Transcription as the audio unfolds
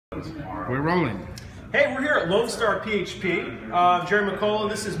We're rolling. Hey, we're here at Lone Star PHP. Jerry McCullough,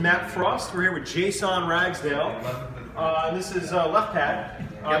 this is Matt Frost. We're here with Jason Ragsdale. This is Left Pad.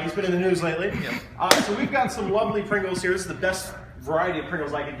 He's been in the news lately. So we've got some lovely Pringles here. This is the best variety of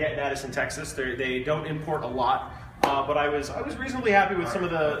Pringles I could get in Addison, Texas. They don't import a lot. But I was reasonably happy with some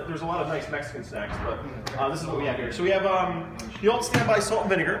of the. There's a lot of nice Mexican snacks, but this is what we have here. So we have the old standby salt and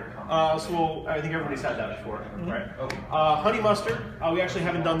vinegar. I think everybody's had that before, right? Honey mustard. We actually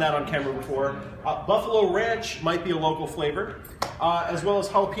haven't done that on camera before. Buffalo ranch might be a local flavor, as well as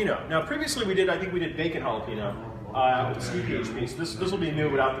jalapeno. Now previously I think we did bacon jalapeno with the PHP. So this will be new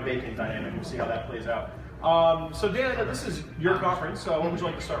without the bacon dynamic. We'll see how that plays out. So Dan, this is your conference, so what would you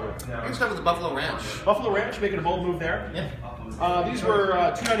like to start with? I'm going to start with the Buffalo Ranch. Buffalo Ranch, making a bold move there. Yeah. These were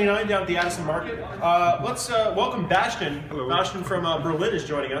 $2.99 down at the Addison Market. Let's welcome Bastian. Hello. Bastian from Berlin is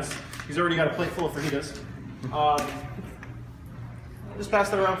joining us. He's already got a plate full of fajitas. Just pass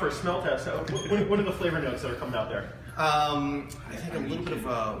that around for a smell test. What are the flavor notes that are coming out there? I think a little bit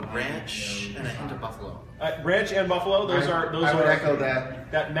of ranch and a hint of buffalo. Ranch and buffalo. I would echo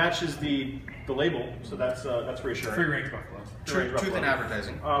that. That matches the label, so that's reassuring. Free range buffalo. Truth in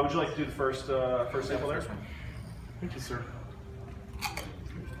advertising. Would you like to do the first sample there? Thank you, sir.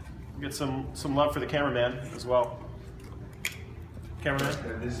 Get some love for the cameraman as well. Cameraman,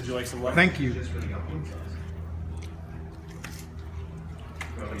 would you like some love? Thank you.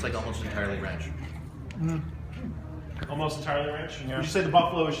 It's like almost entirely ranch. Almost entirely ranch? Yeah. Would you say the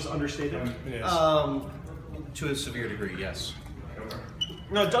buffalo is just understated? Yes. To a severe degree, yes.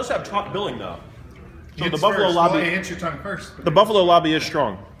 No, it does have top billing though. So It's the buffalo first. lobby. Well, answer your tongue first. The buffalo lobby is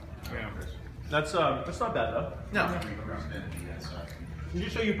strong. Yeah. That's not bad though. No. Did you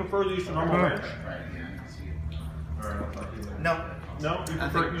say you prefer these to normal ranch? No. No,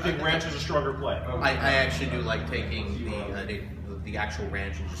 you think ranch is a stronger play? I actually do like taking the actual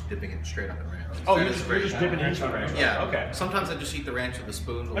ranch and just dipping it straight up in ranch. Oh, you're just dipping into the ranch? Yeah. Okay. Sometimes I just eat the ranch with a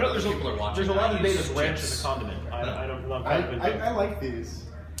spoon. I know people are watching. There's a lot of debate of ranch chips. as a condiment. I like these.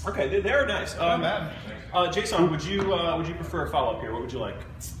 Okay, they're nice. Jason, would you prefer a follow up here? What would you like?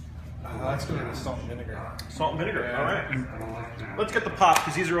 Let's go with salt and vinegar. Salt and vinegar. Yeah. All right. Let's get the pop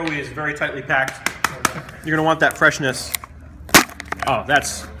because these are always very tightly packed. You're gonna want that freshness. Oh,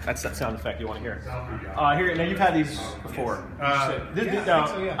 that's that sound effect you want to hear. Here, now you've had these before.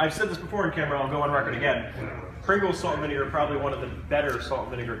 I've said this before in camera. I'll go on record again. Pringles salt and vinegar are probably one of the better salt and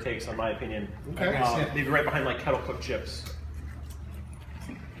vinegar takes, in my opinion. Okay. Maybe right behind like kettle cooked chips.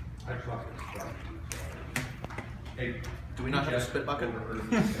 Do we not have a spit bucket?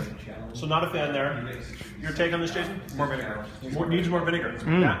 So not a fan there. Your take on this, Jason? More vinegar. Needs more vinegar.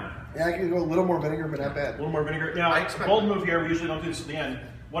 Yeah, I can go a little more vinegar, but not bad. A little more vinegar. Now, bold move here. We usually don't do this at the end.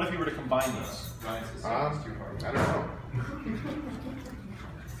 What if you were to combine these? I don't know.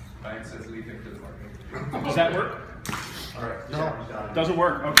 Does that work? No. Doesn't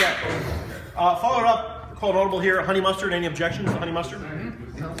work. Okay. Follow it up. Called audible here. Honey mustard. Any objections to honey mustard?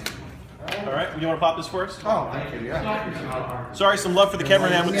 All right. You want to pop this for us? Oh, thank you. Yeah. Sorry, some love for the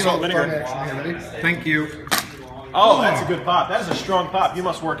cameraman with the salt and vinegar. Thank you. Oh, that's a good pop. That is a strong pop. You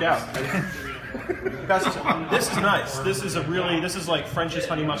must work out. This is nice. This is like French's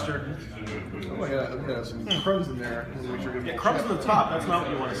honey mustard. Oh my God, I'm gonna have some crumbs in there. Yeah, crumbs on the top. That's not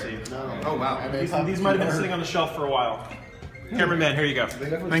what you want to see. No. Oh wow. These might have been sitting on the shelf for a while. Cameraman, here you go.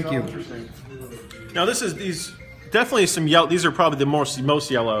 Thank you. Interesting. Now these definitely some yellow. These are probably the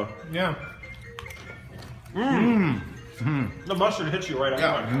most yellow. Yeah. The mustard hits you right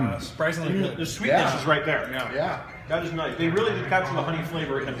on. Surprisingly good. The sweetness is right there. Yeah. That is nice. They really did capture the honey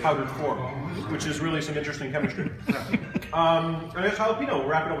flavor in powdered form, which is really some interesting chemistry. And there's jalapeno. We'll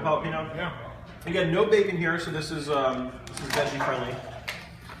wrap it up with jalapeno. Yeah. Again, no bacon here, so this is veggie friendly.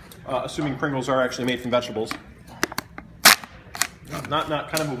 Assuming Pringles are actually made from vegetables. Not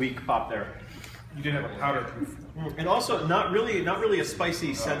kind of a weak pop there. You did have a powder proof. And also not really a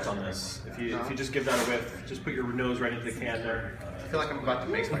spicy scent on this. If you just give that a whiff, just put your nose right into the can there. I feel like I'm about to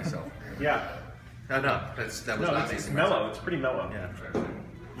mace myself. Yeah. No, that was not It's macing mellow. myself. It's pretty mellow.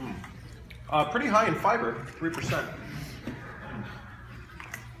 Yeah. Pretty high in fiber, 3%.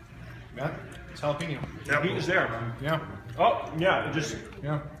 Yeah. It's jalapeno. The heat is there. Yeah. Oh, yeah. It just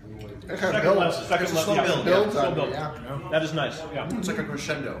Yeah. second less. It's a slow build. Builds Slow on build. it, yeah. That is nice. Yeah. It's like a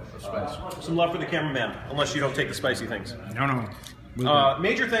crescendo of spice. Some love for the cameraman, unless you don't take the spicy things. No.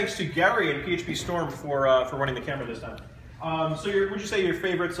 Major thanks to Gary and PHP Storm for running the camera this time. So would you say your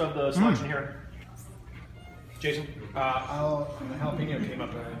favorites of the selection here? Jason? The jalapeno came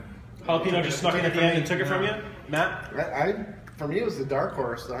up. Jalapeno just snuck in at the end and took it from you? Matt? For me, it was the dark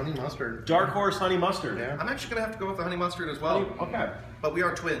horse, the honey mustard. Dark horse honey mustard. Yeah. I'm actually gonna have to go with the honey mustard as well. Okay. But we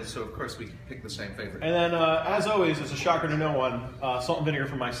are twins, so of course we pick the same favorite. And then, as always, it's a shocker to no one, salt and vinegar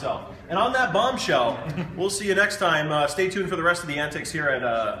for myself. And on that bombshell, we'll see you next time. Stay tuned for the rest of the antics here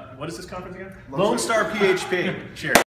at, what is this conference again? Lone Star PHP. Cheers.